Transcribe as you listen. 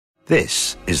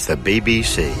This is the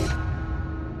BBC.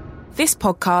 This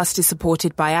podcast is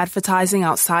supported by advertising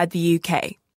outside the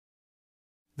UK.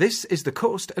 This is the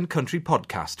Coast and Country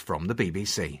podcast from the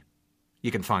BBC. You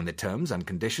can find the terms and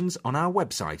conditions on our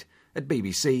website at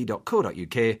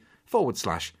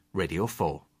bbc.co.uk/Radio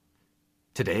 4.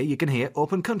 Today you can hear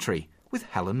Open Country with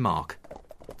Helen Mark.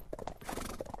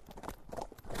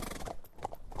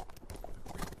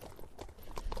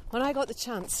 When I got the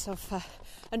chance of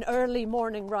an early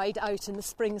morning ride out in the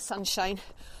spring sunshine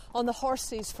on the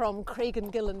horses from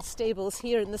Craigengillan stables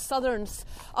here in the southern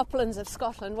uplands of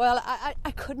Scotland, well,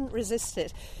 I couldn't resist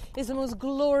it. It's the most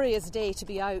glorious day to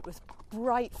be out with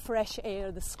bright fresh air,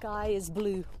 the sky is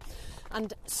blue,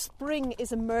 and spring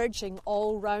is emerging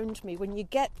all round me when you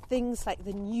get things like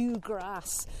the new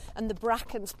grass and the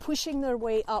brackens pushing their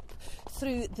way up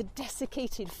through the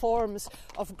desiccated forms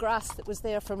of grass that was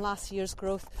there from last year's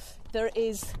growth.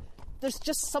 There's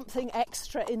just something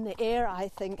extra in the air, I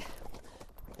think.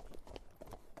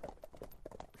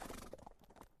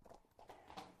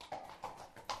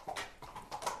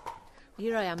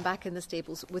 Here I am back in the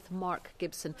stables with Mark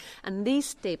Gibson, and these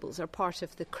stables are part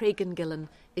of the Craigengillan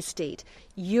Estate,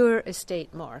 your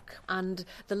estate, Mark, and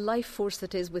the life force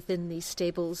that is within these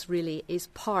stables really is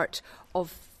part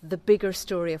of the bigger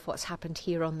story of what's happened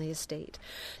here on the estate.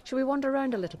 Shall we wander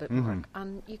around a little bit, Mark,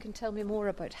 and you can tell me more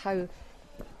about how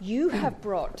you have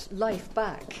brought life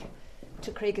back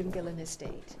to Craigengillan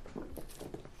Estate?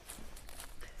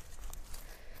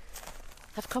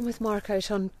 I've come with Mark out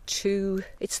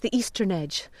it's the eastern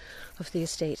edge of the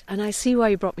estate, and I see why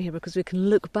you brought me here, because we can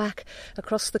look back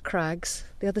across the crags,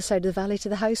 the other side of the valley to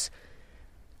the house,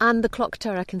 and the clock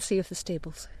tower I can see of the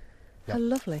stables. Yep. How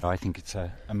lovely. I think it's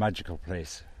a magical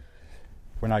place.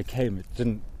 When I came, it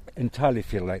didn't entirely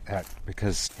feel like that,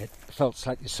 because it felt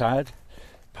slightly sad,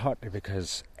 partly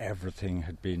because everything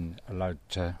had been allowed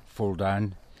to fall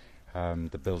down.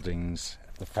 The buildings,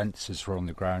 the fences were on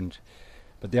the ground.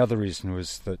 But the other reason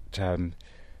was that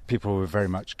people were very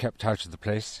much kept out of the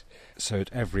place. So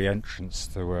at every entrance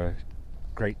there were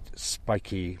great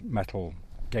spiky metal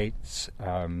gates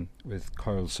with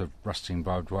coils of rusting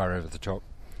barbed wire over the top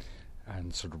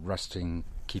and sort of rusting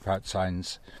keep out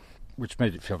signs, which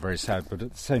made it feel very sad. But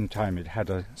at the same time it had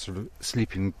a sort of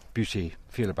Sleeping Beauty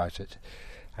feel about it,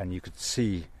 and you could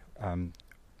see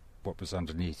what was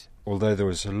underneath. Although there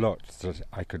was a lot that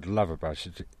I could love about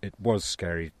it, it was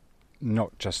scary.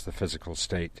 Not just the physical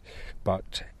state,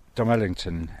 but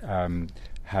Dalmellington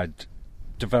had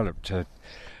developed a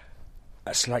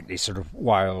slightly sort of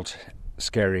wild,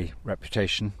 scary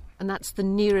reputation. And that's the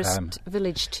nearest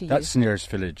village to you? That's the nearest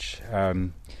village.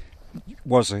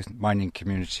 Was a mining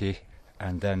community,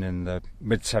 and then in the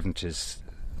mid-70s,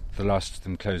 the last of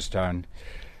them closed down,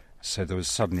 so there was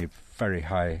suddenly very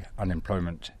high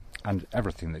unemployment and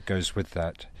everything that goes with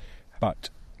that. But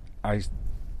I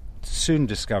soon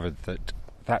discovered that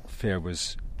fear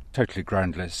was totally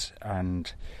groundless,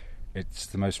 and it's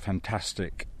the most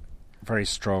fantastic, very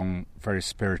strong, very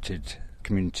spirited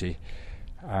community,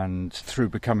 and through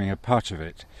becoming a part of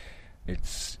it,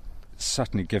 it's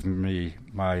certainly given me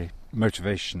my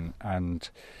motivation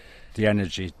and the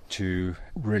energy to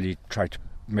really try to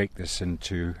make this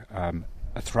into a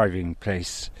thriving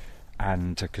place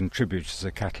and to contribute as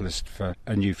a catalyst for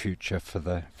a new future for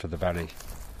the valley.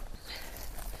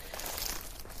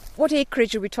 What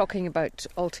acreage are we talking about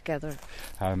altogether?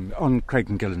 On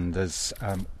Craigengillan there's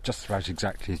just about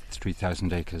exactly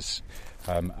 3,000 acres.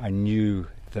 I knew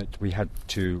that we had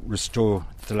to restore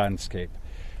the landscape.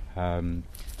 It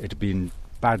had been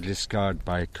badly scarred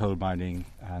by coal mining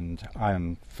and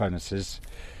iron furnaces.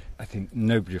 I think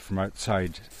nobody from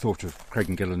outside thought of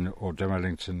Craigengillan or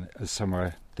Dalmellington as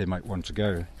somewhere they might want to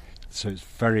go. So it's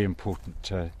very important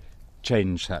to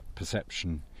change that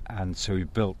perception, and so we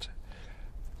built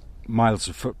miles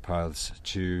of footpaths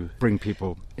to bring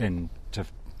people in to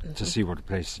see what a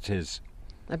place it is.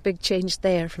 A big change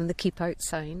there from the keep out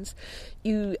signs.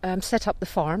 You set up the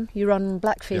farm. You run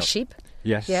black-faced sheep.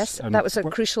 Yes. That was a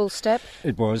crucial step.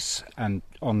 It was, and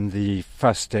on the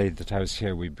first day that I was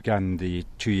here we began the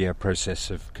 2-year process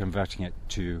of converting it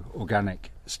to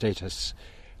organic status,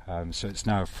 so it's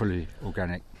now fully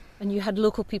organic. And you had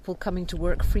local people coming to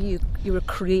work for you. You were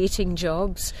creating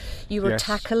jobs. You were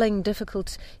tackling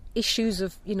difficult issues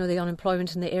of, the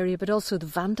unemployment in the area, but also the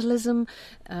vandalism,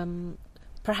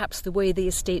 perhaps the way the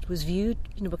estate was viewed,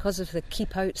 because of the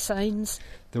keep out signs.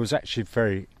 There was actually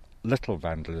very little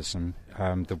vandalism.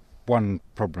 The one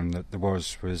problem that there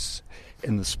was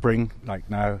in the spring, like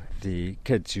now, the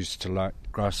kids used to light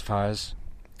grass fires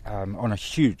on a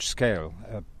huge scale,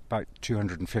 about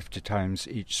 250 times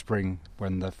each spring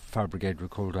when the fire brigade were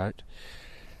called out.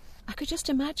 I could just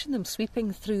imagine them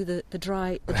sweeping through the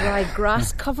dry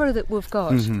grass cover that we've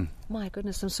got. Mm-hmm. My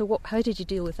goodness. And so how did you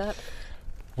deal with that?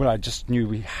 Well, I just knew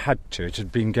we had to. It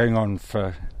had been going on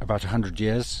for about 100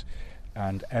 years,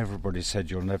 and everybody said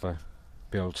you'll never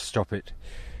be able to stop it.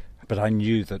 But I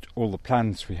knew that all the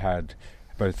plans we had,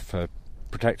 both for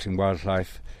protecting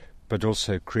wildlife but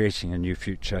also creating a new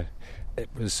future, it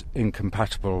was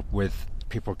incompatible with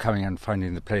people coming and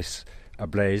finding the place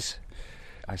ablaze.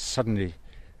 I suddenly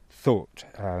thought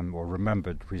or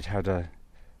remembered we'd had a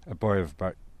boy of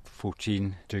about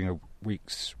 14 doing a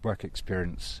week's work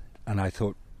experience, and I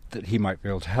thought that he might be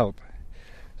able to help.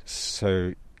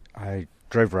 So I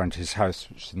drove around to his house,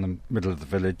 which is in the middle of the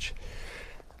village,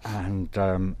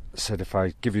 and said, if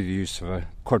I give you the use of a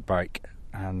quad bike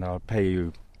and I'll pay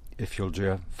you if you'll do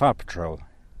a fire patrol.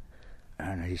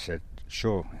 And he said,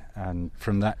 sure. And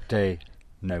from that day,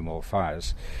 no more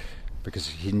fires, because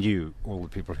he knew all the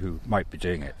people who might be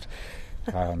doing it.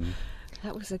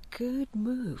 That was a good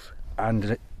move.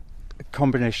 And a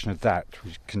combination of that,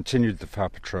 we continued the fire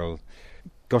patrol,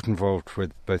 got involved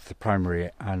with both the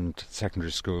primary and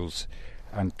secondary schools,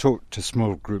 and taught to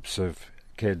small groups of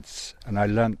kids. And I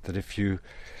learnt that if you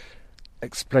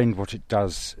explained what it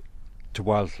does to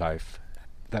wildlife,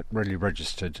 that really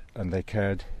registered and they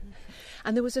cared.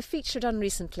 And there was a feature done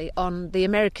recently on the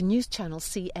American news channel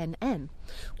CNN,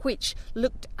 which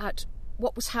looked at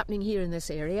what was happening here in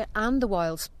this area and the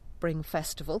Wild Spring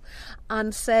Festival,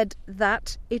 and said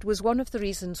that it was one of the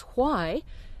reasons why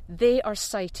they are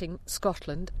citing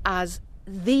Scotland as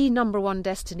the number one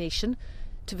destination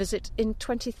to visit in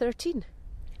 2013.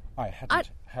 I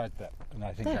hadn't heard that, and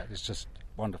I think that is just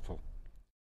wonderful.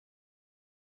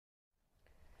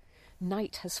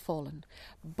 Night has fallen,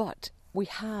 but we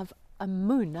have a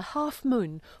moon, a half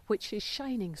moon, which is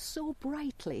shining so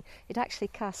brightly it actually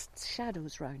casts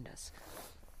shadows round us.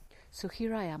 So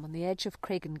here I am on the edge of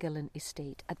Craigengillan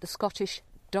Estate at the Scottish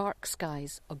Dark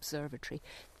Skies Observatory.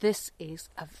 This is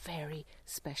a very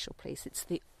special place. It's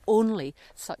the only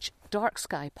such dark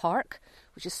sky park,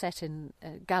 which is set in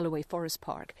Galloway Forest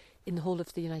Park, in the whole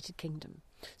of the United Kingdom.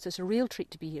 So it's a real treat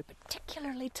to be here,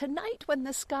 particularly tonight when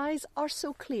the skies are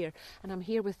so clear. And I'm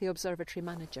here with the observatory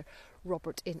manager,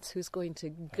 Robert Ince, who's going to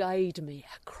guide me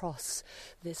across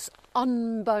this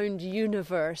unbound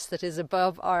universe that is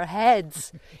above our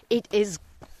heads. It is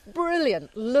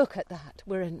brilliant. Look at that.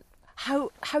 We're in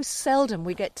how seldom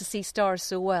we get to see stars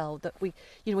so well that we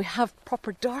have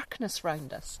proper darkness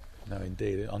round us. No,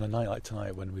 indeed. On a night like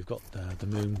tonight, when we've got the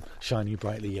moon shining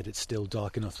brightly, yet it's still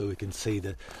dark enough that we can see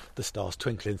the stars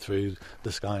twinkling through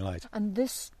the skylight. And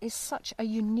this is such a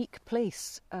unique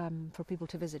place for people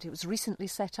to visit. It was recently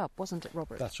set up, wasn't it,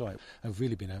 Robert? That's right. I've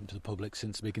really been open to the public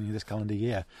since the beginning of this calendar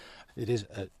year. It is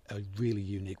a really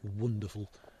unique, wonderful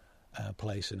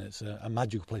place, and it's a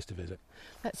magical place to visit.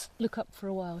 Let's look up for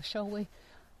a while, shall we?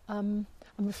 I'm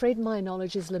afraid my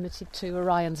knowledge is limited to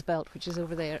Orion's belt, which is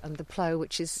over there, and the plough,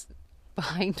 which is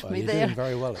behind me you're there. Doing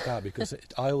very well at that, because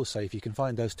I always say if you can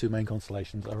find those two main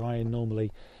constellations, Orion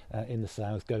normally in the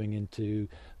south, going into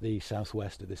the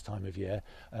southwest at this time of year,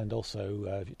 and also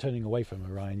if you're turning away from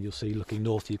Orion, you'll see looking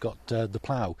north you've got the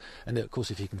plough, and of course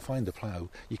if you can find the plough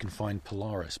you can find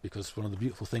Polaris, because one of the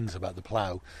beautiful things about the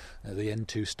plough, the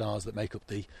N2 stars that make up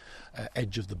the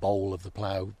edge of the bowl of the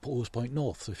plough always point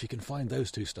north. So if you can find those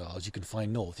two stars, you can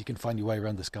find north, you can find your way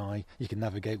around the sky, you can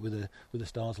navigate with the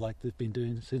stars like they've been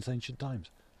doing since ancient times.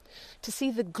 To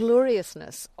see the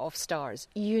gloriousness of stars,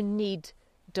 you need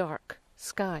dark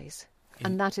skies.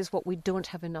 And that is what we don't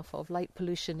have enough of. Light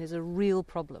pollution is a real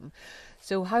problem.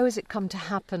 So how has it come to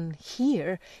happen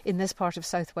here in this part of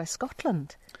southwest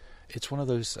Scotland? It's one of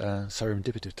those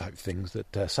serendipitous type things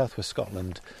that southwest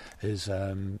Scotland has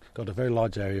got a very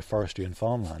large area of forestry and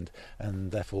farmland,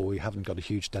 and therefore we haven't got a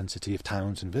huge density of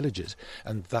towns and villages,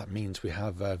 and that means we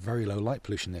have very low light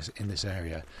pollution in this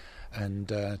area. And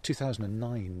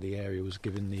 2009 the area was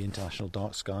given the International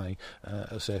Dark Sky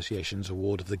Association's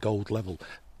award of the gold level.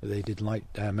 They did light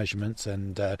measurements,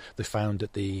 and they found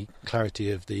that the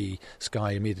clarity of the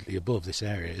sky immediately above this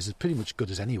area is pretty much good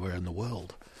as anywhere in the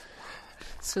world.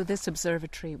 So this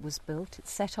observatory was built.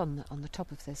 It's set on the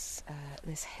top of this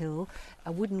hill,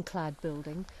 a wooden-clad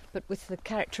building, but with the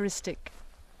characteristic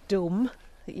dome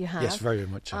that you have. Yes, very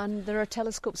much so. And there are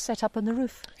telescopes set up on the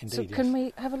roof. Indeed, so can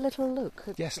we have a little look?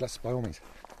 Yes, let's, by all means.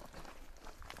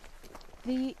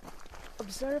 The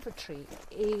observatory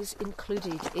is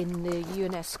included in the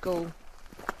UNESCO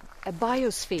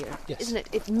Biosphere, yes. Isn't it?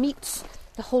 It meets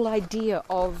the whole idea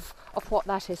of what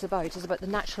that is about. It's about the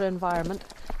natural environment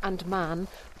and man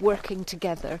working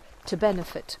together to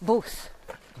benefit both.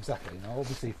 Exactly. Now,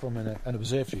 obviously, from an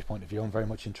observatory point of view, I'm very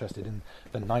much interested in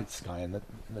the night sky and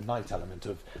the night element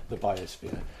of the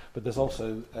biosphere. But there's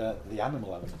also the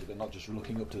animal element of it, not just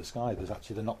looking up to the sky. There's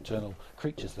actually the nocturnal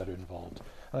creatures that are involved.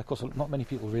 And of course, not many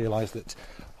people realise that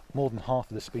more than half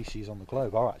of the species on the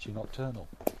globe are actually nocturnal.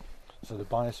 So the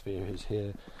biosphere is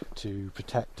here to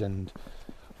protect and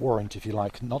warrant, if you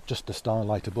like, not just the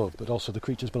starlight above, but also the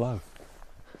creatures below.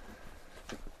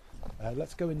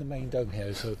 Let's go in the main dome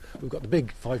here. So we've got the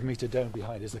big 5-metre dome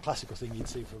behind. It's the classical thing you'd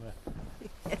see from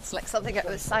a... It's like something out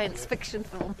of a science fiction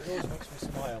film. It always makes me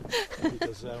smile,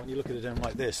 because when you look at a dome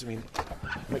like this, I mean,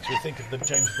 it makes me think of the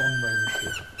James Bond moment.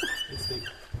 It's the,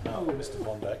 "Oh, Mr.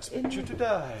 Bond, I expect you to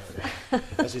die,"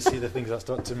 as you see the things that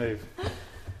start to move.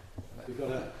 We've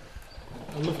got a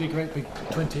lovely, great big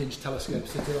 20-inch telescope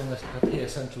sitting on up here,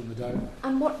 central in the dome.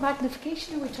 And what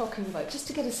magnification are we talking about, just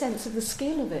to get a sense of the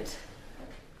scale of it?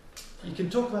 You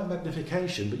can talk about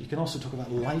magnification, but you can also talk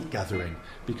about light gathering,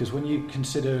 because when you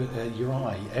consider your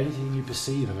eye, anything you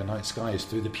perceive of a night sky is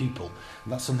through the pupil,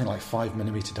 and that's something like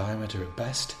 5mm diameter at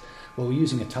best. Well, we're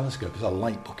using a telescope as a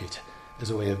light bucket, as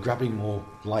a way of grabbing more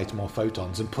light, more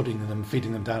photons, and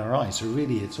feeding them down our eyes. So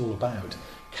really it's all about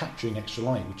capturing extra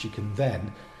light, which you can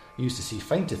then use to see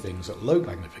fainter things at low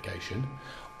magnification,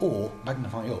 or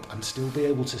magnify up and still be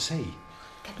able to see.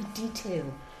 Get the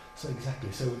detail. So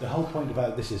exactly. So the whole point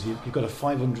about this is you've got a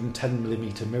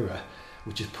 510mm mirror,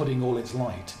 which is putting all its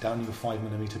light down your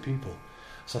 5mm pupil.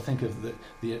 So think of the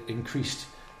increased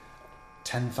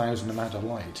 10,000 amount of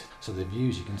light. So the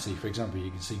views you can see, for example,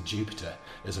 you can see Jupiter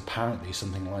is apparently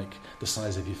something like the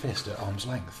size of your fist at arm's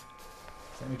length.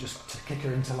 So let me just kick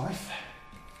her into life.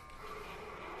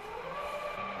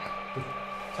 The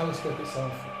telescope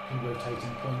itself can rotate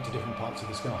and point to different parts of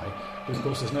the sky, but of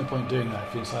course there's no point doing that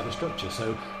if you're inside a structure,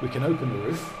 so we can open the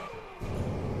roof.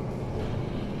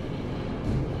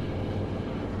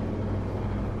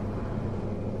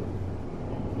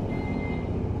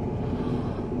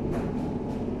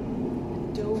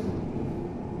 The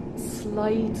dome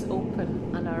slides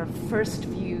open, and our first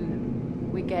view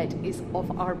we get is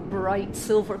of our bright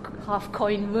silver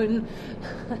half-coin moon.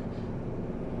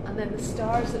 And then the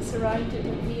stars that surround it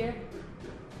in here.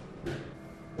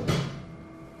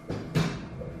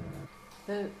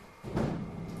 The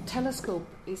telescope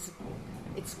it's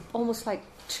almost like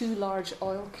two large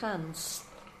oil cans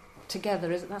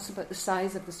together. That's about the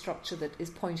size of the structure that is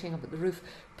pointing up at the roof.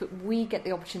 But we get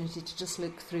the opportunity to just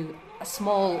look through a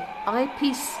small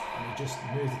eyepiece. And we just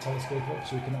move the telescope up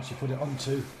so we can actually put it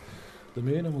onto the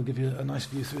moon, and we'll give you a nice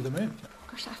view through the moon.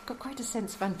 Gosh, I've got quite a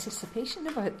sense of anticipation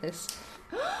about this.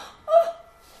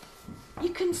 You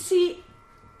can see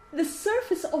the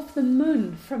surface of the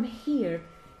moon from here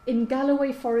in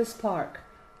Galloway Forest Park.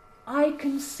 I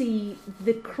can see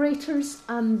the craters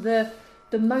and the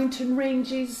mountain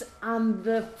ranges and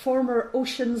the former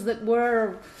oceans that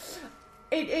were.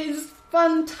 It is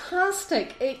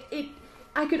fantastic.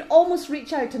 I could almost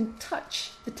reach out and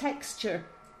touch the texture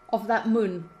of that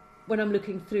moon when I'm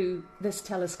looking through this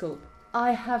telescope.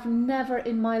 I have never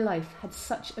in my life had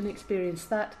such an experience.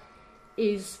 That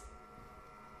is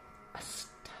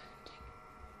astounding.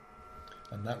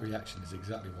 And that reaction is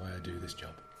exactly why I do this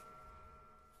job.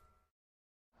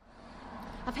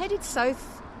 I've headed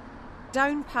south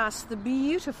down past the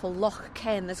beautiful Loch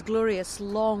Ken, this glorious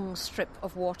long strip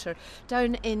of water,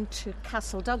 down into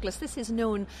Castle Douglas. This is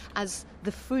known as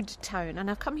the food town, and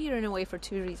I've come here in a way for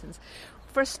two reasons.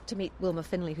 First, to meet Wilma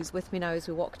Finlay, who's with me now as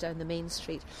we walk down the main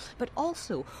street. But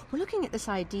also, we're looking at this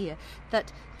idea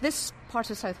that this part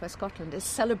of southwest Scotland is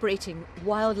celebrating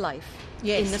wildlife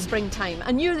in the springtime.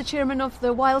 And you're the chairman of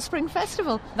the Wild Spring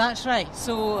Festival. That's right.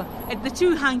 So the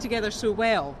two hang together so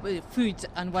well, food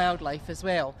and wildlife as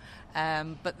well.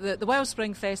 But the Wild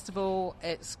Spring Festival,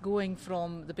 it's going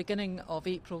from the beginning of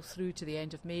April through to the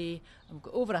end of May. We've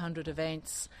got over 100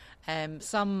 events.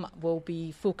 Some will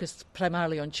be focused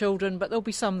primarily on children, but there'll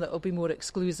be some that will be more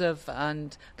exclusive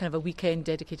and kind of a weekend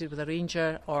dedicated with a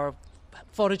ranger or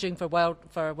foraging for wild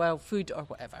food or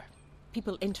whatever.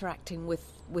 People interacting with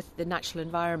the natural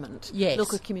environment, yes.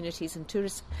 Local communities and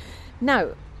tourists. Now,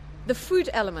 the food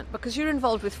element, because you're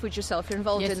involved with food yourself, you're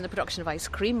involved in the production of ice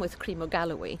cream with Cream o'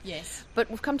 Galloway. Yes. But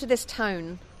we've come to this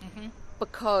town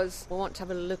because we want to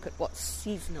have a look at what's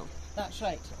seasonal. That's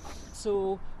right.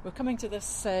 So we're coming to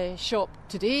this shop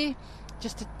today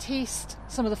just to taste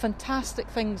some of the fantastic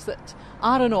things that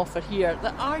are on offer here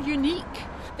that are unique.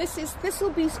 This will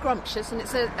be scrumptious, and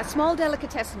it's a small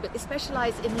delicatessen, but they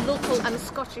specialise in local and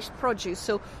Scottish produce.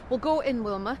 So we'll go in,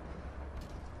 Wilma.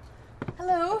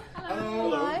 Hello.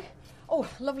 Hello. Hi. Oh,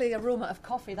 lovely aroma of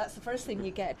coffee. That's the first thing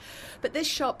you get. But this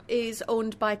shop is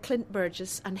owned by Clint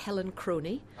Burgess and Helen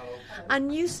Crony. Hello.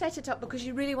 And you set it up because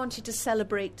you really wanted to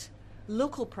celebrate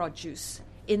local produce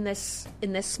in this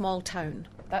small town.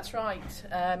 That's right.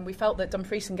 We felt that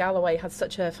Dumfries and Galloway had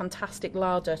such a fantastic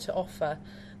larder to offer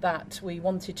that we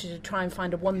wanted to try and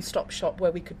find a one-stop shop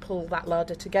where we could pull that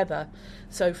larder together.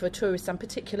 So for tourists and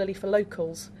particularly for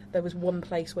locals, there was one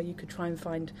place where you could try and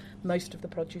find most of the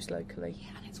produce locally.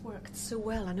 Yeah, and it's worked so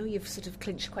well. I know you've sort of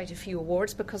clinched quite a few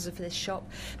awards because of this shop,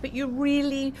 but you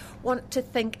really want to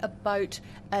think about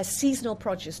seasonal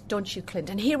produce, don't you, Clint?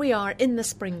 And here we are in the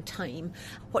springtime.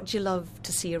 What do you love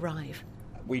to see arrive?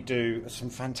 We do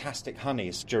some fantastic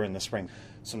honeys during the spring.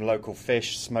 Some local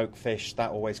fish, smoked fish,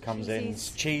 that always comes in.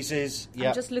 Cheeses, yeah.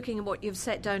 I'm just looking at what you've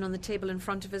set down on the table in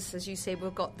front of us. As you say,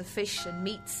 we've got the fish and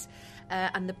meats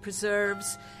and the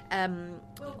preserves.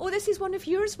 This is one of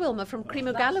yours, Wilma, from Cream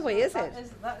Galloway, is it?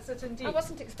 That's it indeed. I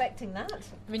wasn't expecting that.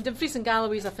 I mean, Dumfries and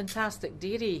Galloway is a fantastic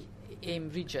dairy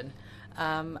region.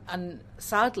 And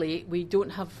sadly, we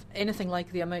don't have anything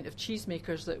like the amount of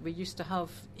cheesemakers that we used to have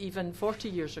even 40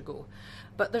 years ago.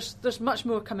 But there's much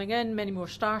more coming in, many more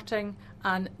starting,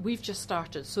 and we've just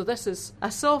started. So this is a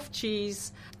soft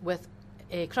cheese with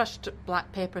a crushed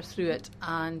black pepper through it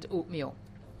and oatmeal.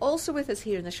 Also with us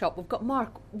here in the shop, we've got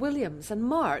Mark Williams. And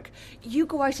Mark, you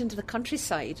go out into the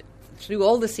countryside through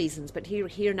all the seasons, but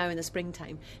here now in the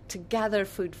springtime, to gather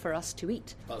food for us to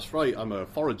eat. That's right, I'm a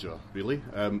forager, really,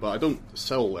 but I don't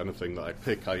sell anything that I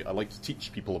pick. I like to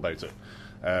teach people about it.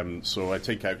 So I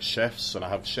take out chefs, and I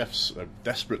have chefs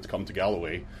desperate to come to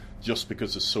Galloway just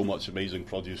because there's so much amazing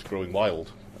produce growing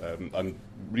wild. And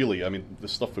really, I mean, the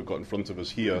stuff we've got in front of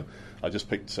us here, I just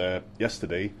picked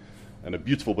yesterday, and a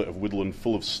beautiful bit of woodland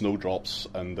full of snowdrops,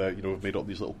 and we've made up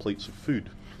these little plates of food.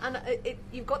 And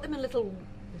you've got them in little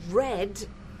red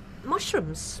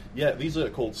mushrooms. Yeah, these are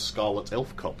called scarlet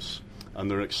elf cups,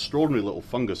 and they're an extraordinary little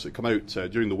fungus that come out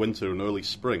during the winter and early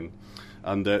spring.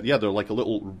 And they're like a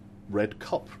little red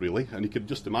cup, really, and you could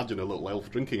just imagine a little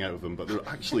elf drinking out of them, but they're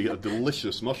actually a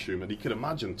delicious mushroom, and you can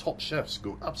imagine top chefs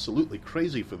go absolutely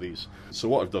crazy for these. So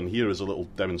what I've done here is a little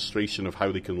demonstration of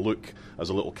how they can look as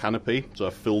a little canopy. So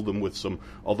I've filled them with some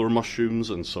other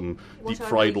mushrooms and some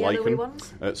deep-fried lichen.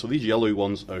 So these yellow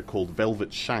ones are called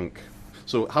velvet shank.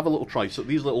 So have a little try. So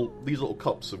these little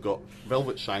cups have got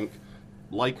velvet shank,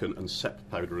 lichen and sep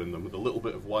powder in them with a little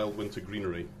bit of wild winter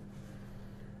greenery.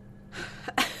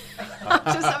 I'm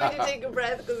just having to take a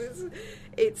breath because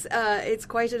it's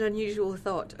quite an unusual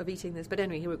thought of eating this. But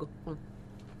anyway, here we go.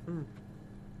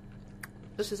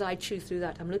 Just as I chew through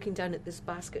that, I'm looking down at this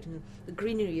basket and the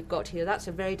greenery you've got here. That's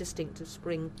a very distinctive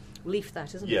spring leaf,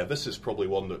 that, isn't it? Yeah, this is probably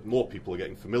one that more people are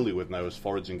getting familiar with now as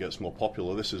foraging gets more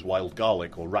popular. This is wild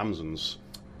garlic, or ramsons.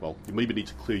 Well, you maybe need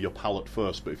to clear your palate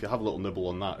first, but if you have a little nibble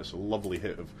on that, it's a lovely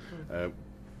hit of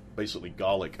basically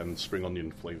garlic and spring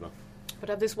onion flavour. But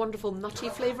I have this wonderful nutty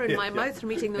flavour in my mouth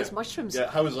from eating those mushrooms. Yeah,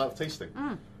 how is that tasting?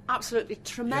 Absolutely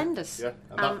tremendous. Yeah,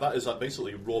 and that is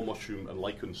basically raw mushroom and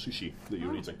lichen sushi that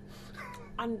you're eating.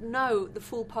 And now the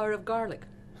full power of garlic.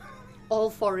 All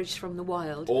foraged from the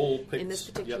wild all picked, in this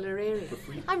particular area. For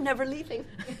free. I'm never leaving.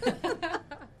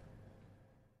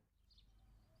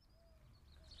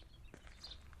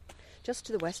 Just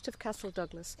to the west of Castle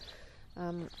Douglas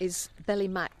is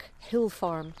Bellymack Hill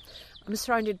Farm. I'm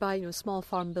surrounded by small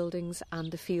farm buildings,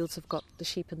 and the fields have got the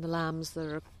sheep and the lambs.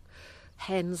 There are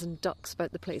hens and ducks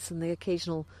about the place, and the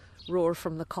occasional roar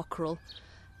from the cockerel.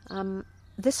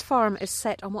 This farm is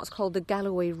set on what's called the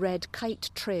Galloway Red Kite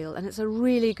Trail, and it's a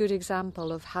really good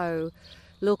example of how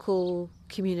local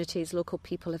communities, local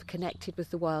people have connected with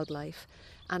the wildlife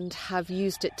and have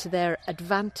used it to their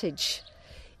advantage,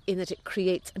 in that it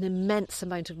creates an immense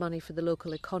amount of money for the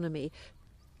local economy,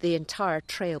 the entire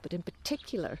trail, but in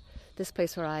particular this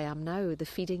place where I am now, the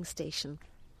feeding station.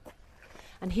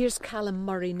 And here's Calum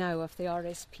Murray now of the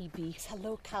RSPB.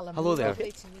 Hello, Calum. Hello there.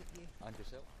 Lovely to meet you. And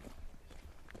yourself.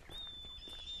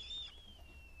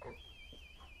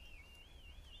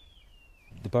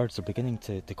 The birds are beginning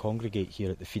to congregate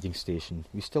here at the feeding station.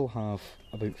 We still have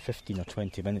about 15 or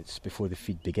 20 minutes before the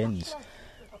feed begins,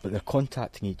 but they're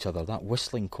contacting each other. That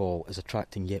whistling call is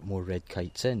attracting yet more red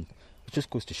kites in, which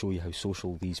just goes to show you how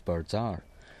social these birds are.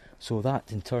 So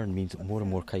that in turn means that more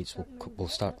and more kites will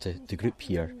start to group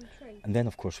here. And then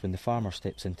of course when the farmer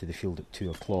steps into the field at 2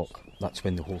 o'clock, that's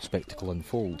when the whole spectacle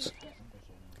unfolds.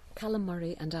 Calum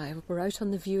Murray and I were out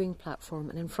on the viewing platform,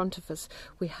 and in front of us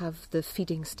we have the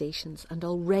feeding stations, and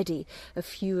already a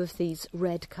few of these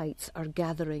red kites are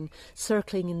gathering,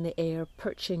 circling in the air,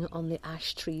 perching on the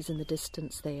ash trees in the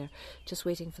distance there, just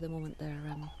waiting for the moment their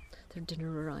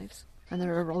dinner arrives. And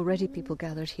there are already people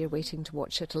gathered here waiting to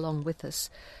watch it along with us,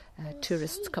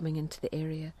 tourists coming into the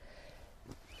area.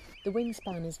 The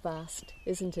wingspan is vast,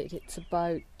 isn't it? It's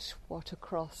about,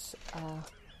 across?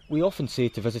 We often say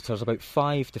to visitors about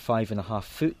 5 to 5.5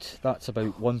 foot. That's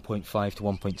about 1.5 to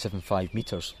 1.75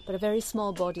 metres. But a very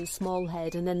small body, small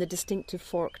head, and then the distinctive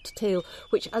forked tail,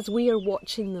 which as we are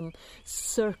watching them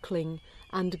circling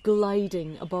and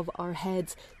gliding above our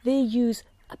heads, they use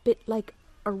a bit like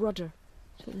a rudder.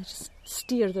 So they just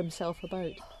steer themselves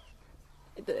about.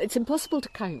 It's impossible to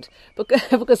count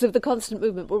because of the constant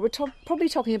movement, but we're probably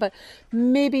talking about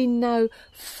maybe now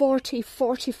 40,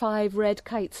 45 red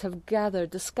kites have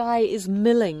gathered. The sky is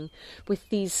milling with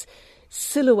these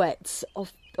silhouettes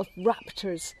of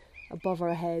raptors above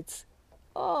our heads.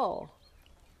 Oh,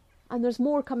 and there's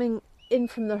more coming in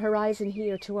from the horizon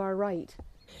here to our right.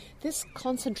 This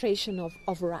concentration of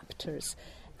raptors,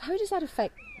 how does that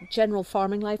affect general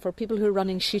farming life or people who are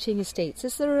running shooting estates?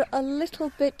 Is there a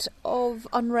little bit of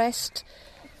unrest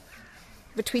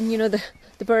between, the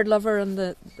bird lover and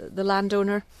the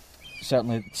landowner?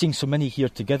 Certainly, seeing so many here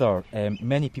together,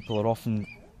 many people are often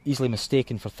easily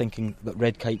mistaken for thinking that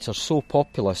red kites are so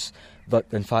populous that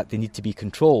in fact they need to be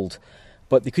controlled.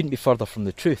 But they couldn't be further from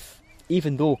the truth.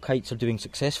 Even though kites are doing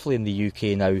successfully in the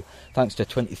UK now, thanks to a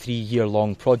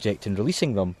 23-year-long project in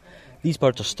releasing them, these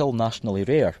birds are still nationally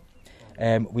rare.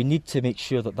 We need to make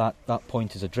sure that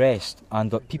point is addressed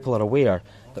and that people are aware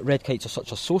that red kites are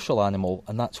such a social animal,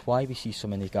 and that's why we see so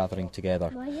many gathering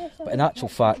together. But in actual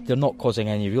fact, they're not causing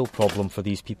any real problem for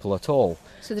these people at all.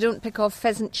 So they don't pick off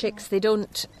pheasant chicks, they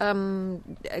don't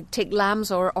take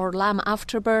lambs or lamb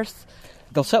after birth?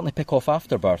 They'll certainly pick off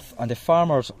after birth, and if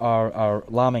farmers are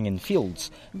lambing in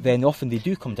fields, then often they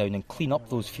do come down and clean up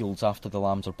those fields after the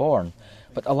lambs are born.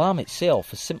 But a lamb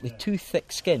itself is simply too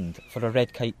thick-skinned for a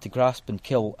red kite to grasp and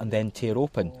kill and then tear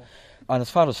open. And as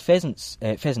far as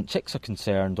pheasant chicks are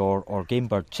concerned, or game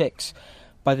bird chicks,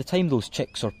 by the time those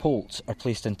chicks or poults are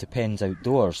placed into pens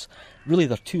outdoors, really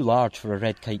they're too large for a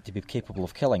red kite to be capable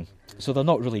of killing. So they're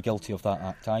not really guilty of that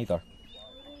act either.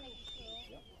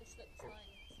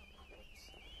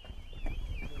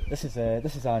 This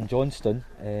is Anne Johnston.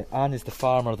 Anne is the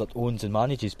farmer that owns and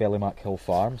manages Bellymack Hill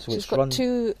Farm. So she's got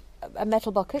two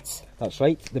metal buckets. That's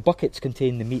right. The buckets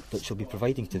contain the meat that she'll be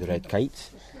providing to the red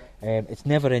kites. It's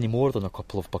never any more than a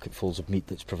couple of bucketfuls of meat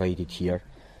that's provided here.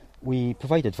 We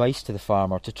provide advice to the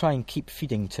farmer to try and keep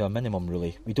feeding to a minimum,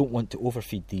 really. We don't want to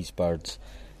overfeed these birds.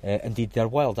 Indeed, they're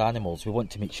wild animals. We want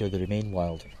to make sure they remain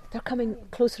wild. They're coming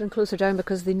closer and closer down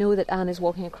because they know that Anne is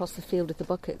walking across the field with the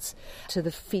buckets to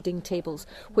the feeding tables,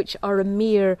 which are a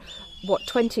mere,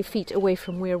 20 feet away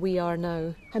from where we are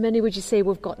now. How many would you say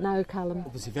we've got now, Calum?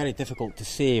 It's very difficult to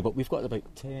say, but we've got about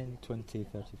 10, 20,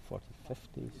 30, 40,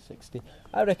 50, 60.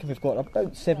 I reckon we've got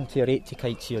about 70 or 80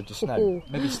 kites here just now,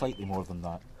 maybe slightly more than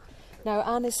that. Now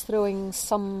Anne is throwing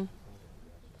some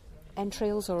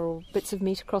entrails or bits of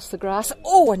meat across the grass.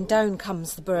 Oh, and down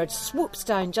comes the bird, swoops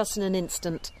down just in an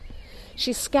instant.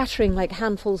 She's scattering like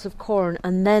handfuls of corn,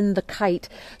 and then the kite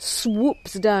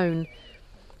swoops down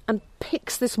and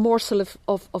picks this morsel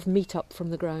of meat up from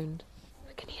the ground.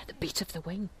 I can hear the beat of the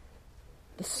wing,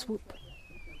 the swoop,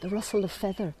 the rustle of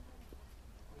feather.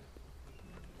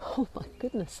 Oh my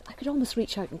goodness, I could almost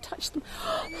reach out and touch them.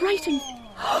 Right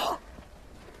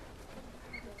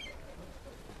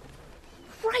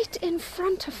in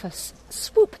front of us,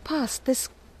 swoop past this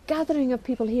gathering of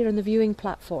people here on the viewing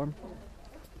platform.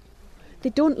 They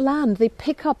don't land, they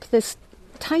pick up this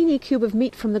tiny cube of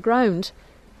meat from the ground,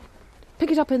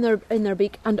 pick it up in their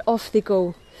beak, and off they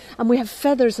go. And we have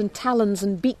feathers and talons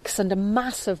and beaks and a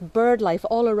mass of bird life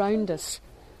all around us.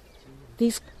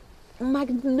 These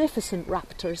magnificent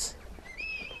raptors.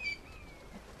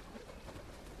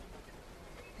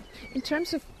 In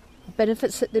terms of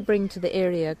benefits that they bring to the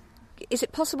area, is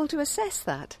it possible to assess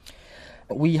that?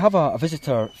 We have a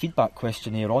visitor feedback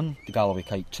questionnaire on the Galloway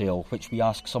Kite Trail, which we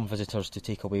ask some visitors to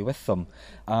take away with them.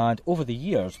 And over the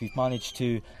years, we've managed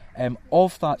to,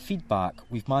 of that feedback,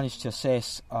 we've managed to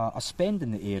assess a spend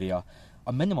in the area,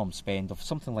 a minimum spend of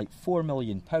something like £4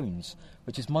 million,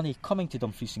 which is money coming to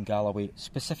Dumfries and Galloway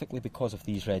specifically because of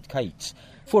these red kites.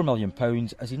 £4 million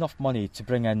is enough money to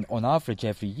bring in, on average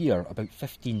every year, about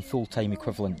 15 full-time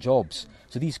equivalent jobs.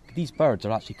 So these birds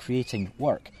are actually creating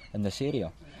work in this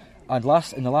area. And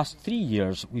in the last 3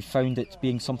 years, we've found it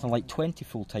being something like 20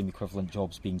 full-time equivalent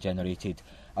jobs being generated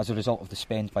as a result of the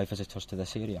spend by visitors to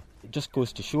this area. It just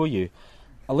goes to show you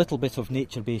a little bit of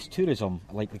nature-based tourism,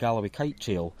 like the Galloway Kite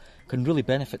Trail, can really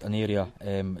benefit an area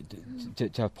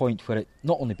to a point where it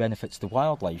not only benefits the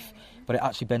wildlife, but it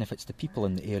actually benefits the people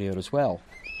in the area as well.